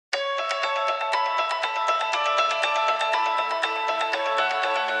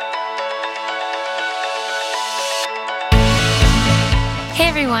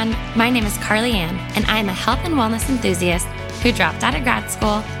everyone, my name is Carly Ann, and I'm a health and wellness enthusiast who dropped out of grad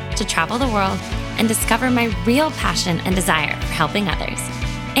school to travel the world and discover my real passion and desire for helping others.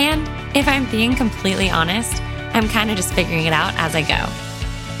 And if I'm being completely honest, I'm kind of just figuring it out as I go.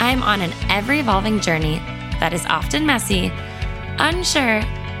 I'm on an ever-evolving journey that is often messy, unsure,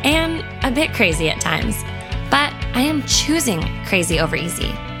 and a bit crazy at times, but I am choosing crazy over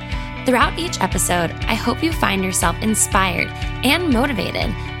easy. Throughout each episode, I hope you find yourself inspired and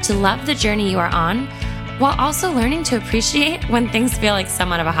motivated to love the journey you are on, while also learning to appreciate when things feel like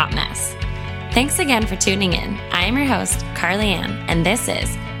somewhat of a hot mess. Thanks again for tuning in. I am your host, Carly Ann, and this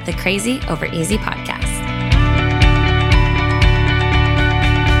is the Crazy Over Easy podcast.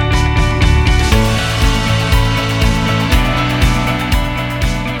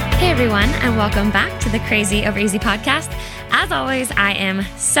 Hey everyone, and welcome back to the Crazy Over Easy podcast. As always, I am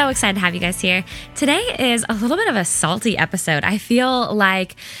so excited to have you guys here. Today is a little bit of a salty episode. I feel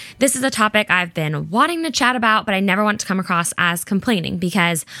like this is a topic I've been wanting to chat about, but I never want to come across as complaining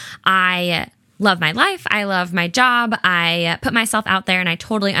because I love my life. I love my job. I put myself out there and I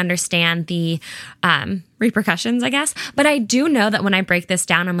totally understand the repercussions, I guess. But I do know that when I break this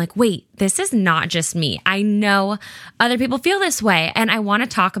down, I'm like, wait, this is not just me. I know other people feel this way. And I want to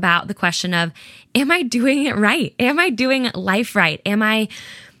talk about the question of, am I doing it right? Am I doing life right? Am I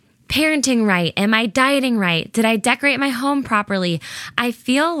parenting right? Am I dieting right? Did I decorate my home properly? I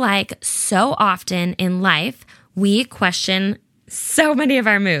feel like so often in life, we question so many of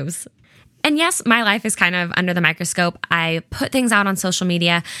our moves. And yes, my life is kind of under the microscope. I put things out on social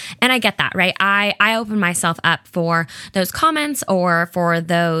media and I get that, right? I open myself up for those comments or for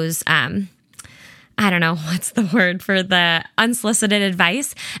those, I don't know, what's the word for the unsolicited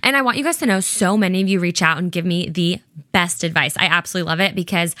advice. And I want you guys to know so many of you reach out and give me the best advice. I absolutely love it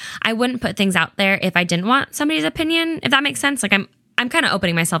because I wouldn't put things out there if I didn't want somebody's opinion, if that makes sense. Like I'm kind of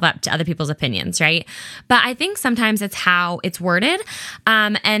opening myself up to other people's opinions, right? But I think sometimes it's how it's worded.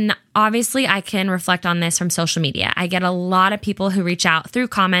 And obviously I can reflect on this from social media. I get a lot of people who reach out through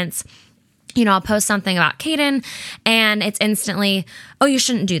comments. You know, I'll post something about Caden and it's instantly, oh, you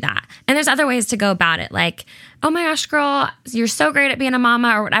shouldn't do that. And there's other ways to go about it. Like, oh my gosh, girl, you're so great at being a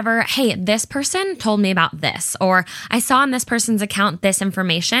mama or whatever. Hey, this person told me about this, or I saw on this person's account this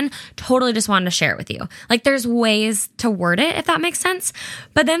information, totally just wanted to share it with you. Like there's ways to word it, if that makes sense.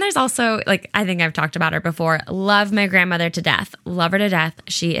 But then there's also, like, I think I've talked about her before. Love my grandmother to death. Love her to death.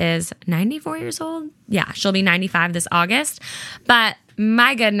 She is 94 years old. Yeah, she'll be 95 this August. But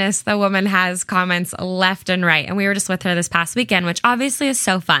my goodness, the woman has comments left and right. And we were just with her this past weekend, which obviously is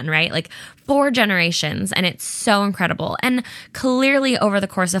so fun, right? Like 4 generations, and it's so incredible. And clearly over the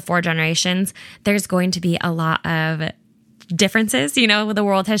course of 4 generations, there's going to be a lot of differences. You know, the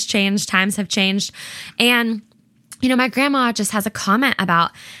world has changed, times have changed. And, you know, my grandma just has a comment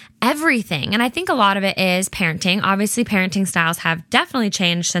about everything. And I think a lot of it is parenting. Obviously, parenting styles have definitely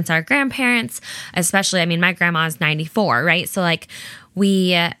changed since our grandparents, especially, I mean, my grandma is 94, right? So like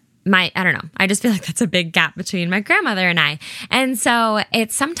I don't know. I just feel like that's a big gap between my grandmother and I. And so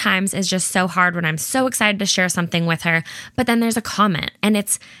it sometimes is just so hard when I'm so excited to share something with her, but then there's a comment and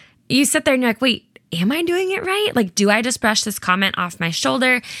you sit there and you're like, wait, am I doing it right? Like, do I just brush this comment off my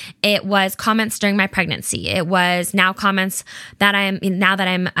shoulder? It was comments during my pregnancy. It was now comments that I'm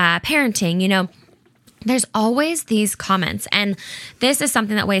parenting, you know. There's always these comments, and this is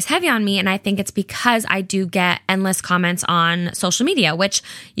something that weighs heavy on me, and I think it's because I do get endless comments on social media, which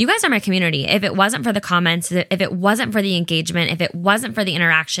you guys are my community. If it wasn't for the comments, if it wasn't for the engagement, if it wasn't for the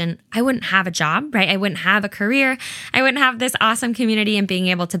interaction, I wouldn't have a job, right? I wouldn't have a career. I wouldn't have this awesome community and being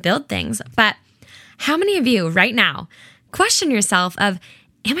able to build things. But how many of you right now question yourself of,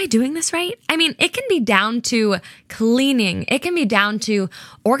 am I doing this right? I mean, it can be down to cleaning. It can be down to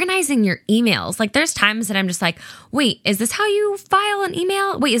organizing your emails. Like there's times that I'm just like, wait, is this how you file an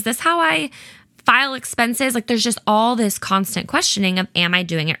email? Wait, is this how I file expenses? Like there's just all this constant questioning of, am I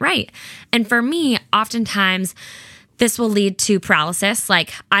doing it right? And for me, oftentimes this will lead to paralysis.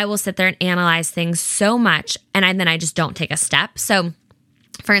 Like I will sit there and analyze things so much and then I just don't take a step. So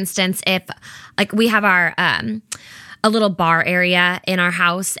for instance, if like we have our, a little bar area in our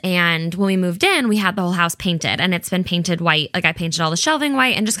house. And when we moved in, we had the whole house painted and it's been painted white. Like I painted all the shelving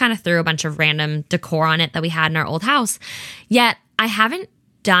white and just kind of threw a bunch of random decor on it that we had in our old house. Yet I haven't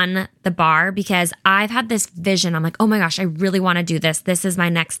done the bar because I've had this vision. I'm like, oh my gosh, I really want to do this. This is my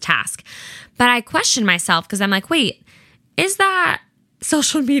next task. But I question myself because I'm like, wait, is that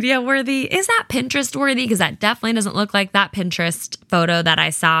social media worthy? Is that Pinterest worthy? Because that definitely doesn't look like that Pinterest photo that I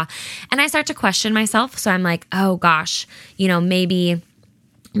saw. And I start to question myself. So I'm like, oh gosh, you know, maybe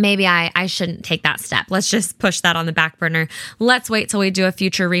maybe I shouldn't take that step. Let's just push that on the back burner. Let's wait till we do a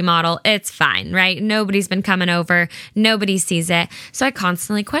future remodel. It's fine, right? Nobody's been coming over. Nobody sees it. So I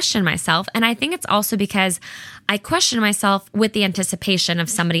constantly question myself. And I think it's also because I question myself with the anticipation of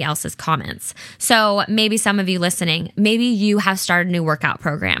somebody else's comments. So maybe some of you listening, maybe you have started a new workout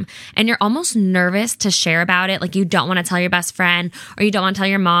program and you're almost nervous to share about it. Like you don't want to tell your best friend, or you don't want to tell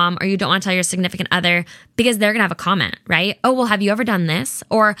your mom, or you don't want to tell your significant other because they're going to have a comment, right? Oh, well, have you ever done this?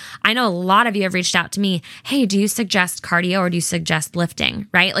 Or I know a lot of you have reached out to me. Hey, do you suggest cardio or do you suggest lifting,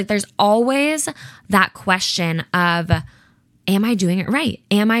 right? Like there's always that question of, am I doing it right?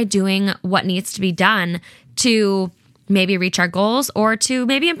 Am I doing what needs to be done to maybe reach our goals, or to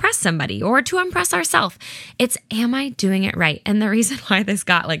maybe impress somebody, or to impress ourselves? It's, am I doing it right? And the reason why this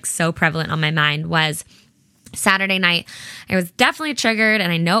got like so prevalent on my mind was Saturday night. I was definitely triggered,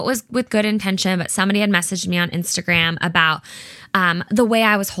 and I know it was with good intention, but somebody had messaged me on Instagram about the way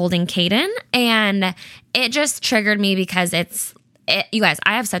I was holding Caden, and it just triggered me because you guys,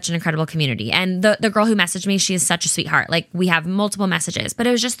 I have such an incredible community. And the girl who messaged me, she is such a sweetheart. Like we have multiple messages, but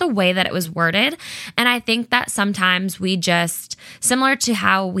it was just the way that it was worded. And I think that sometimes we just, similar to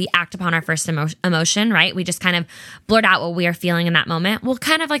how we act upon our first emotion, right? We just kind of blurt out what we are feeling in that moment. Well,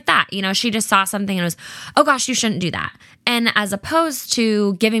 kind of like that, she just saw something and was, oh gosh, you shouldn't do that. And as opposed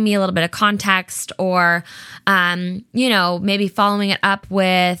to giving me a little bit of context, or, maybe following it up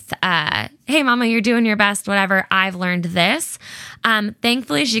with, hey mama, you're doing your best, whatever, I've learned this.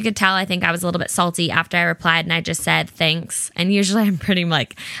 Thankfully she could tell, I think I was a little bit salty after I replied, and I just said, thanks. And usually I'm pretty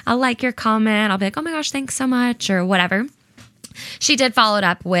like, I'll like your comment. I'll be like, oh my gosh, thanks so much, or whatever. She did follow it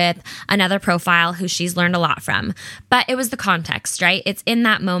up with another profile who she's learned a lot from, but it was the context, right? It's in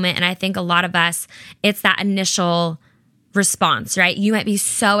that moment. And I think a lot of us, it's that initial response, right? You might be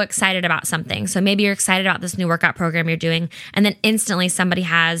so excited about something. So maybe you're excited about this new workout program you're doing, and then instantly somebody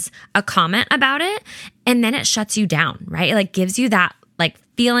has a comment about it, and then it shuts you down, right? It like gives you that like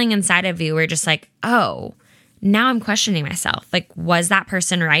feeling inside of you where you're just like, oh, now I'm questioning myself. Like, was that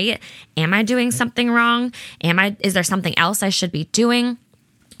person right? Am I doing something wrong? Is there something else I should be doing?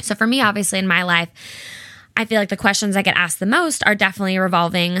 So for me, obviously in my life, I feel like the questions I get asked the most are definitely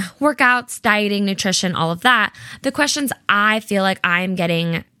revolving workouts, dieting, nutrition, all of that. The questions I feel like I'm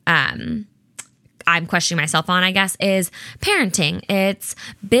getting, I'm questioning myself on, I guess, is parenting. It's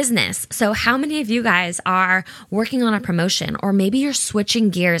business. So how many of you guys are working on a promotion, or maybe you're switching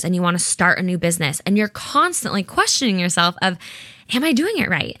gears and you want to start a new business and you're constantly questioning yourself of, am I doing it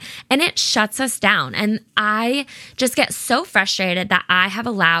right? And it shuts us down. And I just get so frustrated that I have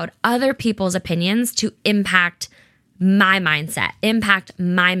allowed other people's opinions to impact my mindset, impact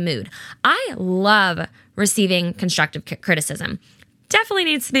my mood. I love receiving constructive criticism. Definitely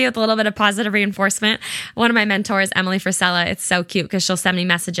needs to be with a little bit of positive reinforcement. One of my mentors, Emily Frisella, it's so cute because she'll send me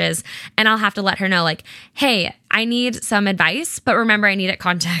messages and I'll have to let her know like, hey, I need some advice, but remember I need it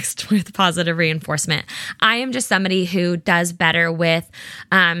context with positive reinforcement. I am just somebody who does better with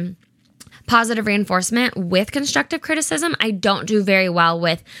positive reinforcement with constructive criticism. I don't do very well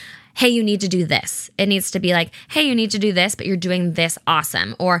with, hey, you need to do this. It needs to be like, hey, you need to do this, but you're doing this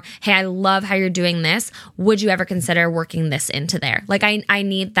awesome. Or, hey, I love how you're doing this. Would you ever consider working this into there? Like I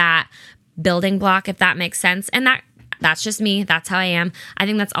need that building block, if that makes sense. And that's just me. That's how I am. I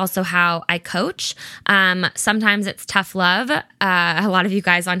think that's also how I coach. Sometimes it's tough love. A lot of you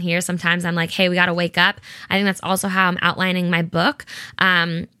guys on here, sometimes I'm like, hey, we got to wake up. I think that's also how I'm outlining my book.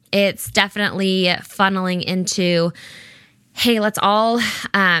 It's definitely funneling into, hey, let's all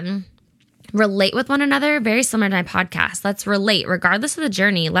relate with one another, very similar to my podcast. Let's relate, regardless of the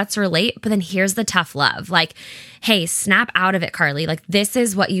journey, let's relate. But then here's the tough love. Like, hey, snap out of it, Carly. Like, this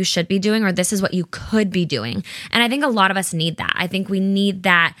is what you should be doing, or this is what you could be doing. And I think a lot of us need that. I think we need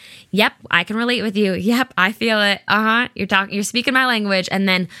that. Yep, I can relate with you. Yep, I feel it. You're speaking my language. And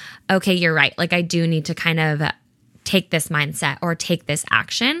then, okay, you're right. Like, I do need to kind of take this mindset or take this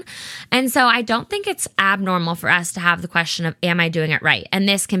action. And so I don't think it's abnormal for us to have the question of, am I doing it right? And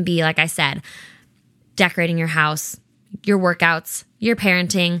this can be, like I said, decorating your house, your workouts, your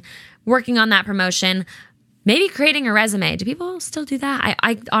parenting, working on that promotion, maybe creating a resume. Do people still do that?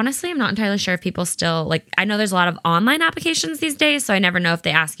 I honestly am not entirely sure if people still, like, I know there's a lot of online applications these days, so I never know if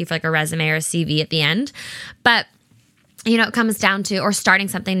they ask you for like a resume or a CV at the end. But it comes down to, or starting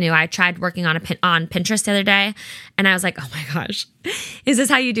something new. I tried working on Pinterest the other day, and I was like, oh my gosh, is this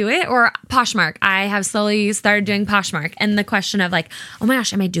how you do it? Or Poshmark. I have slowly started doing Poshmark. And the question of like, oh my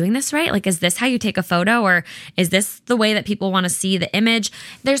gosh, am I doing this right? Like, is this how you take a photo? Or is this the way that people want to see the image?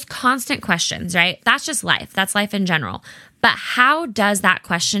 There's constant questions, right? That's just life. That's life in general. But how does that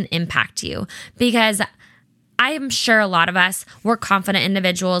question impact you? Because I am sure a lot of us, we're confident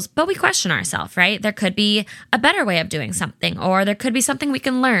individuals, but we question ourselves, right? There could be a better way of doing something, or there could be something we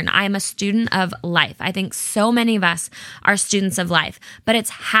can learn. I am a student of life. I think so many of us are students of life, but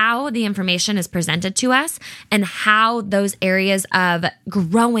it's how the information is presented to us and how those areas of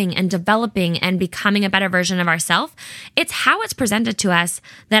growing and developing and becoming a better version of ourselves, it's how it's presented to us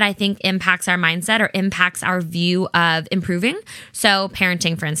that I think impacts our mindset or impacts our view of improving. So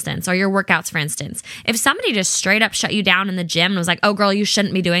parenting, for instance, or your workouts, for instance. If somebody just straight up shut you down in the gym and was like, oh girl, you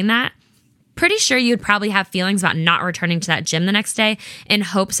shouldn't be doing that, pretty sure you'd probably have feelings about not returning to that gym the next day in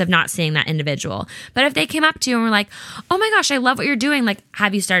hopes of not seeing that individual. But if they came up to you and were like, oh my gosh, I love what you're doing. Like,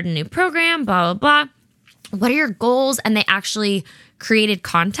 have you started a new program? Blah, blah, blah. What are your goals? And they actually created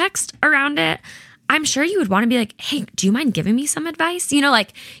context around it. I'm sure you would want to be like, hey, do you mind giving me some advice?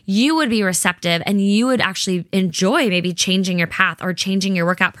 Like you would be receptive and you would actually enjoy maybe changing your path or changing your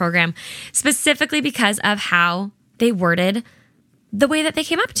workout program specifically because of how they worded the way that they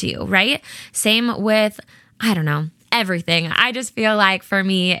came up to you, right? Same with, I don't know, everything. I just feel like for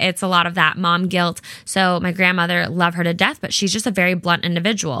me, it's a lot of that mom guilt. So my grandmother, love her to death, but she's just a very blunt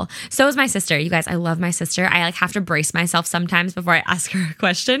individual. So is my sister. You guys, I love my sister. I have to brace myself sometimes before I ask her a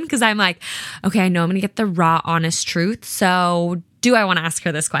question because I'm like, okay, I know I'm going to get the raw, honest truth. So do I want to ask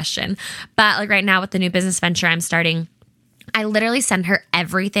her this question? But like right now with the new business venture I'm starting, I literally send her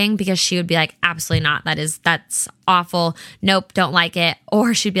everything because she would be like, absolutely not. That's awful. Nope, don't like it.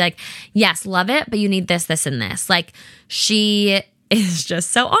 Or she'd be like, yes, love it, but you need this, this, and this. Like she is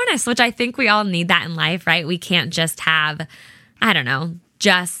just so honest, which I think we all need that in life, right? We can't just have, I don't want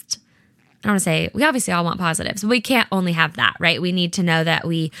to say, we obviously all want positives, but we can't only have that, right? We need to know that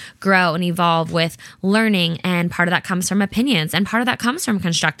we grow and evolve with learning. And part of that comes from opinions. And part of that comes from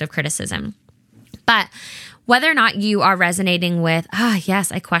constructive criticism. But whether or not you are resonating with,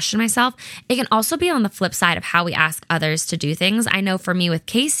 yes, I question myself, it can also be on the flip side of how we ask others to do things. I know for me with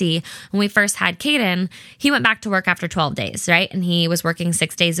Casey, when we first had Caden, he went back to work after 12 days, right? And he was working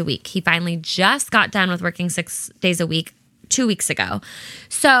 6 days a week. He finally just got done with working 6 days a week 2 weeks ago.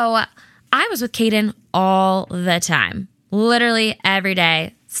 So I was with Caden all the time, literally every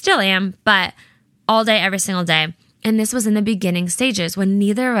day, still am, but all day, every single day. And this was in the beginning stages when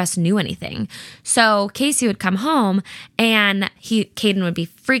neither of us knew anything. So Casey would come home and Caden would be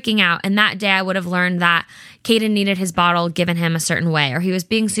freaking out. And that day I would have learned that Caden needed his bottle given him a certain way, or he was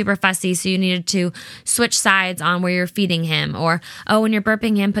being super fussy. So you needed to switch sides on where you're feeding him, or, when you're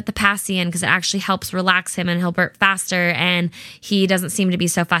burping him, put the passy in because it actually helps relax him and he'll burp faster and he doesn't seem to be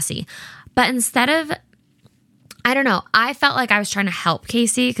so fussy. But instead of, I felt like I was trying to help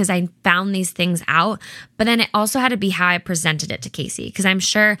Casey because I found these things out, but then it also had to be how I presented it to Casey, because I'm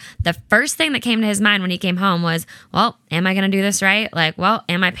sure the first thing that came to his mind when he came home was, well, am I going to do this right? Like, well,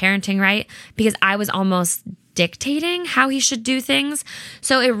 am I parenting right? Because I was almost dictating how he should do things.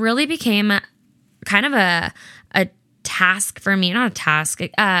 So it really became kind of a task for me, not a task,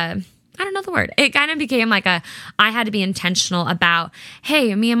 I don't know the word. It kind of became like I had to be intentional about,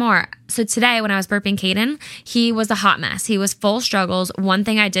 hey, mi amor. So today when I was burping Caden, he was a hot mess. He was full struggles. One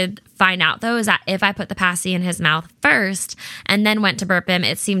thing I did find out though is that if I put the passy in his mouth first and then went to burp him,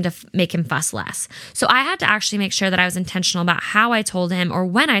 it seemed to make him fuss less. So I had to actually make sure that I was intentional about how I told him or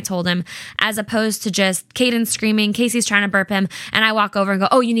when I told him, as opposed to just Caden screaming, Casey's trying to burp him, and I walk over and go,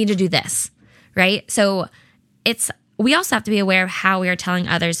 oh, you need to do this, right? So we also have to be aware of how we are telling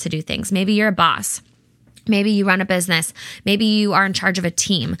others to do things. Maybe you're a boss. Maybe you run a business. Maybe you are in charge of a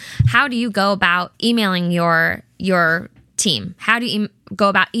team. How do you go about emailing your team? How do you go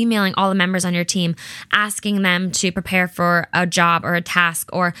about emailing all the members on your team, asking them to prepare for a job or a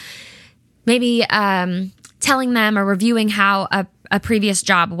task, or maybe telling them or reviewing how a previous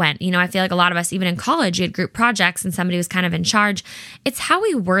job went? I feel like a lot of us, even in college, you had group projects and somebody was kind of in charge. It's how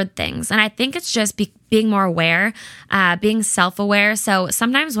we word things. And I think it's just being more aware, being self-aware. So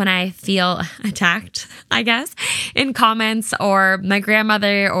sometimes when I feel attacked, I guess, in comments, or my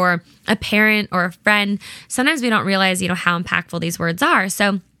grandmother or a parent or a friend, sometimes we don't realize, how impactful these words are.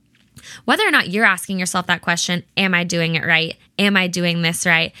 So whether or not you're asking yourself that question, am I doing it right? Am I doing this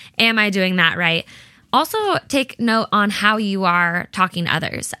right? Am I doing that right? Also take note on how you are talking to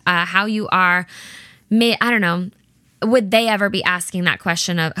others, how you are, would they ever be asking that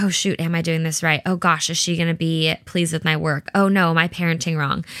question of, oh shoot, am I doing this right? Oh gosh, is she going to be pleased with my work? Oh no, am I parenting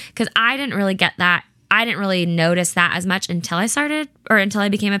wrong? Because I didn't really get that. I didn't really notice that as much until I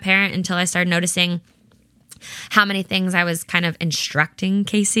became a parent, until I started noticing how many things I was kind of instructing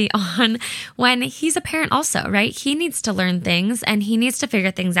Casey on when he's a parent also, right? He needs to learn things and he needs to figure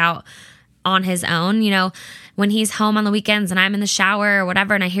things out on his own. when he's home on the weekends and I'm in the shower or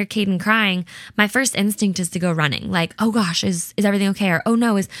whatever, and I hear Caden crying, my first instinct is to go running. Like, oh gosh, is everything okay? Or, oh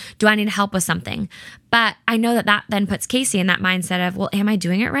no, do I need help with something? But I know that then puts Casey in that mindset of, well, am I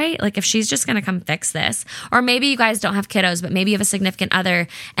doing it right? Like if she's just going to come fix this, or maybe you guys don't have kiddos, but maybe you have a significant other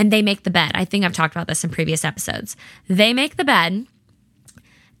and they make the bed. I think I've talked about this in previous episodes. They make the bed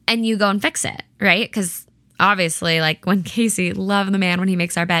and you go and fix it, right? Because obviously, like when Casey, love the man when he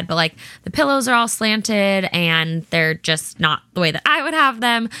makes our bed, but like the pillows are all slanted and they're just not the way that I would have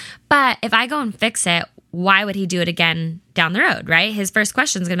them. But if I go and fix it, why would he do it again down the road, right? His first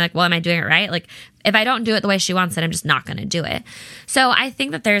question is going to be like, well, am I doing it right? Like if I don't do it the way she wants it, I'm just not going to do it. So I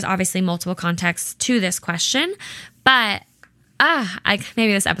think that there's obviously multiple contexts to this question, but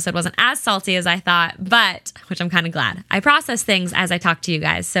maybe this episode wasn't as salty as I thought, but which I'm kind of glad. I process things as I talk to you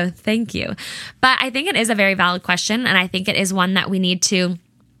guys, so thank you. But I think it is a very valid question, and I think it is one that we need to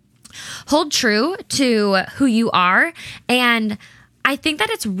hold true to who you are. And I think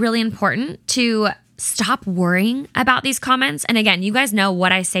that it's really important to stop worrying about these comments. And again, you guys know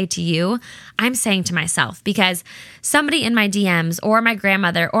what I say to you, I'm saying to myself, because somebody in my DMs or my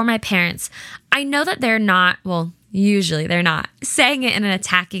grandmother or my parents, I know that they're not, well, usually they're not saying it in an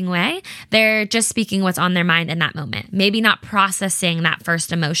attacking way. They're just speaking what's on their mind in that moment. Maybe not processing that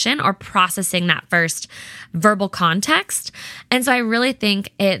first emotion or processing that first verbal context. And so I really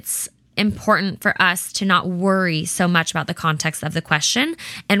think it's important for us to not worry so much about the context of the question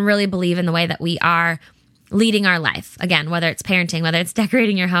and really believe in the way that we are leading our life. Again, whether it's parenting, whether it's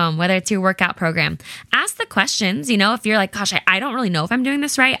decorating your home, whether it's your workout program, ask the questions. If you're like, gosh, I don't really know if I'm doing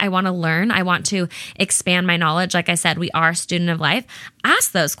this right. I want to learn. I want to expand my knowledge. Like I said, we are a student of life.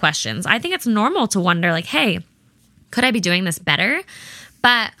 Ask those questions. I think it's normal to wonder like, hey, could I be doing this better?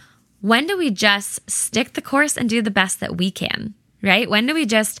 But when do we just stick the course and do the best that we can, right? When do we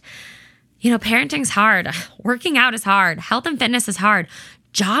just, parenting's hard. Working out is hard. Health and fitness is hard.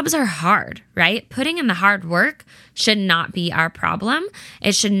 Jobs are hard, right? Putting in the hard work should not be our problem.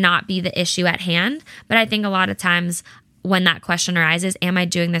 It should not be the issue at hand. But I think a lot of times when that question arises, am I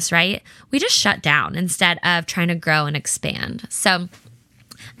doing this right? We just shut down instead of trying to grow and expand. So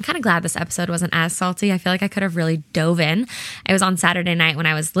I'm kind of glad this episode wasn't as salty. I feel like I could have really dove in. It was on Saturday night when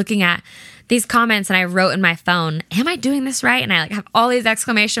I was looking at these comments and I wrote in my phone, am I doing this right? And I have all these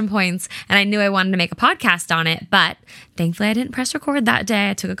exclamation points and I knew I wanted to make a podcast on it, but thankfully I didn't press record that day.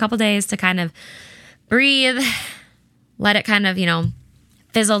 I took a couple days to kind of breathe, let it kind of,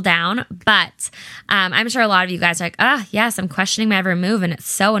 fizzle down. But I'm sure a lot of you guys are like, yes, I'm questioning my every move and it's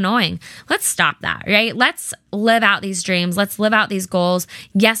so annoying. Let's stop that, right? Let's live out these dreams. Let's live out these goals.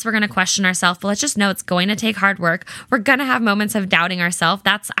 Yes, we're going to question ourselves, but let's just know it's going to take hard work. We're going to have moments of doubting ourselves.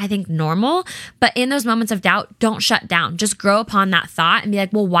 That's, I think, normal. But in those moments of doubt, don't shut down. Just grow upon that thought and be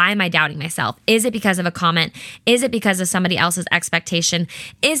like, well, why am I doubting myself? Is it because of a comment? Is it because of somebody else's expectation?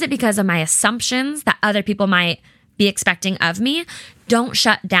 Is it because of my assumptions that other people might be expecting of me? Don't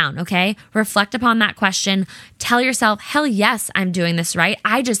shut down, okay? Reflect upon that question. Tell yourself, hell yes, I'm doing this right.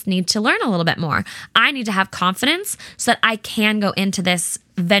 I just need to learn a little bit more. I need to have confidence so that I can go into this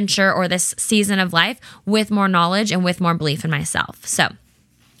venture or this season of life with more knowledge and with more belief in myself. So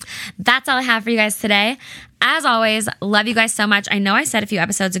that's all I have for you guys today. As always, love you guys so much. I know I said a few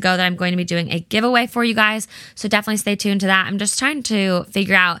episodes ago that I'm going to be doing a giveaway for you guys, so definitely stay tuned to that. I'm just trying to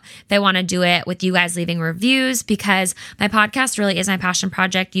figure out if I want to do it with you guys leaving reviews because my podcast really is my passion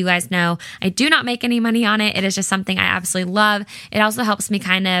project. You guys know I do not make any money on it. It is just something I absolutely love. It also helps me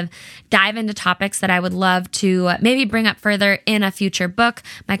kind of dive into topics that I would love to maybe bring up further in a future book.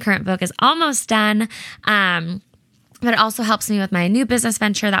 My current book is almost done. But it also helps me with my new business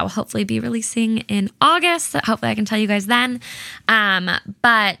venture that will hopefully be releasing in August. Hopefully I can tell you guys then.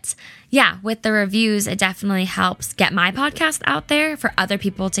 But yeah, with the reviews, it definitely helps get my podcast out there for other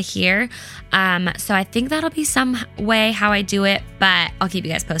people to hear. So I think that'll be some way how I do it, but I'll keep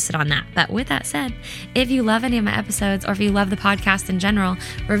you guys posted on that. But with that said, if you love any of my episodes or if you love the podcast in general,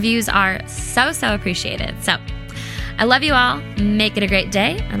 reviews are so appreciated. So I love you all. Make it a great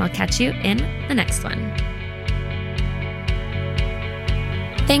day, and I'll catch you in the next one.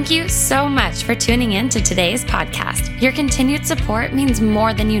 Thank you so much for tuning in to today's podcast. Your continued support means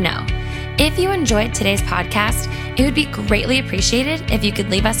more than you know. If you enjoyed today's podcast, it would be greatly appreciated if you could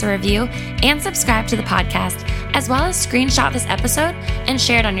leave us a review and subscribe to the podcast, as well as screenshot this episode and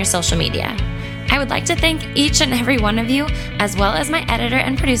share it on your social media. I would like to thank each and every one of you, as well as my editor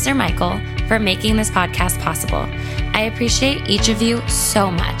and producer, Michael, for making this podcast possible. I appreciate each of you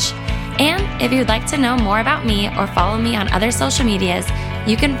so much. And if you'd like to know more about me or follow me on other social medias,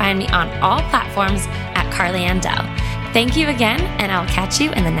 you can find me on all platforms at Carly Ann Dell. Thank you again, and I'll catch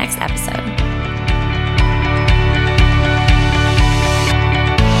you in the next episode.